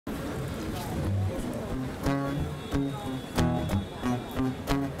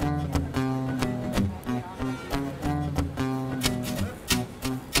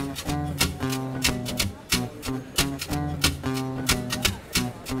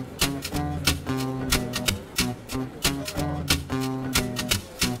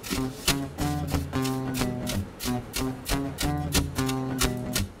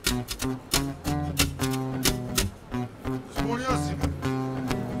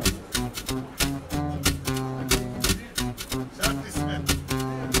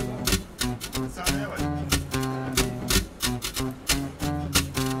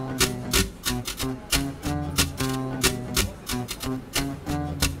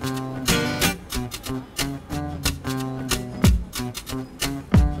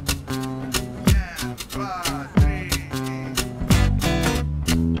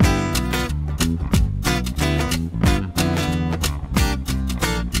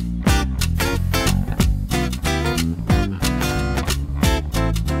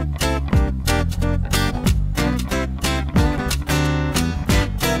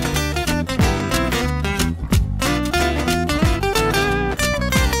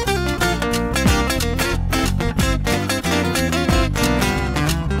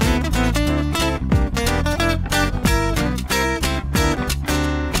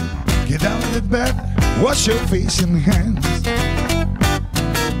wash your face and hands.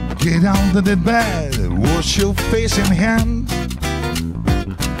 Get out of the bed, wash your face and hands.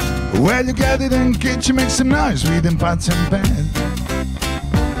 Well, you got it in the kitchen, make some noise with them pots and pans.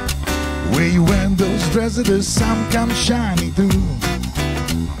 Where you wear those dresses, the sun comes shining through.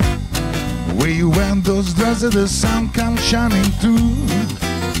 Where you wear those dresses, the sun comes shining through.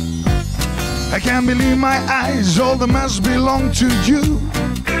 I can't believe my eyes, all the must belong to you.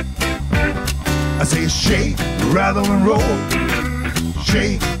 I say shake, rattle and roll.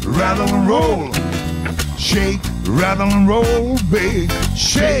 Shake, rattle and roll. Shake, rattle and roll, babe.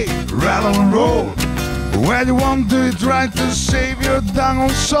 Shake, rattle and roll. Well, you want to do it right to save your down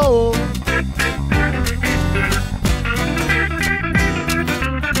soul.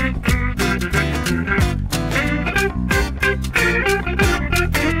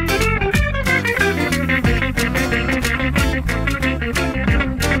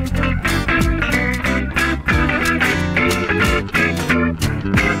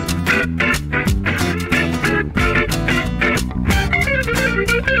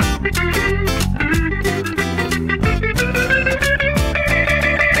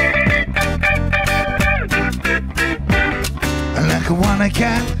 A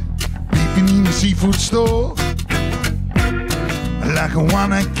cat peeping in the seafood store. Like a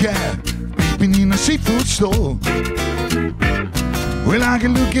wanna cat peeping in a seafood store. Well, I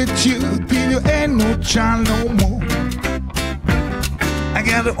can look at you till you ain't no child no more. I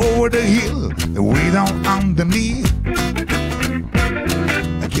got it over the hill, way down underneath.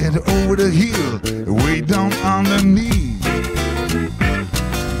 I get it over the hill, way down underneath.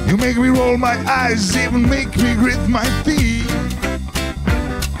 You make me roll my eyes, even make me grit my teeth.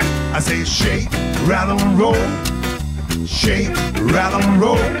 I say shake, rattle and roll. Shake, rattle and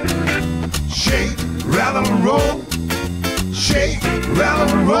roll. Shake, rattle and roll. Shake, rattle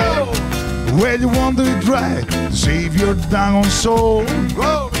and roll. Well, you want to do it right to save your down soul.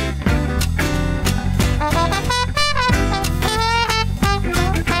 Roll.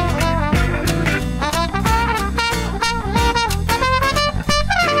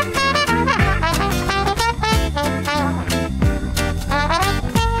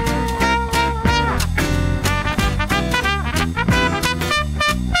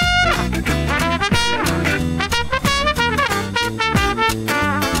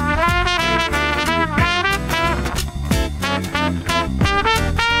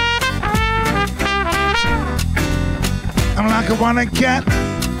 I want a cat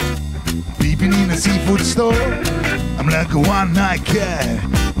peeping in a seafood store. I'm like a one-eyed cat,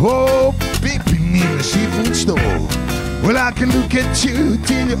 oh, peeping in a seafood store. Well, I can look at you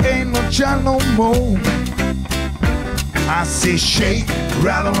till you ain't no child no more. I say shake,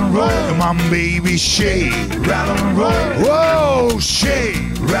 rattle and roll. Come on, baby, shake, rattle and roll. Whoa, shake,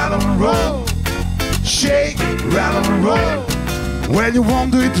 rattle and roll. Shake, rattle and roll. Well, you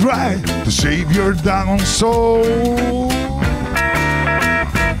won't do it right to save your down soul.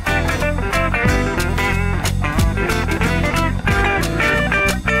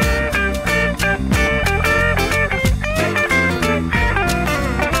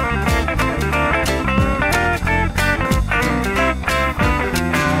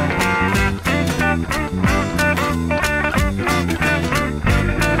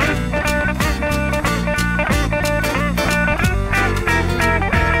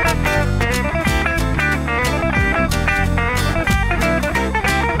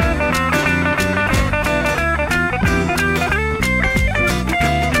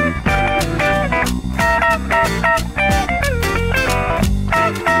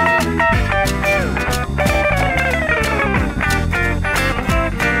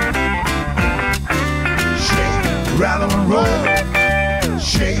 Rattle and roll,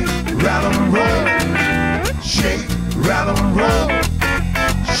 shake, rattle and roll, shake, rattle and roll,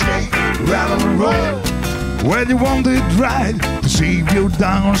 shake, rattle and roll. Well, you want it right to save your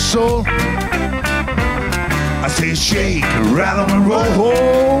down soul. I say shake, rattle and roll,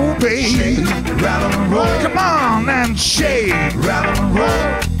 oh baby, shake, rattle and roll. Come on and shake, rattle and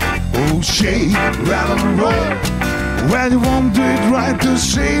roll, oh shake, rattle and roll. Well, you want it right to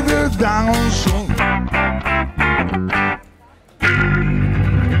save your down soul.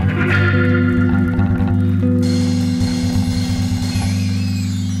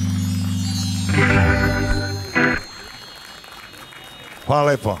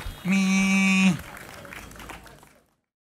 Hvala lepo.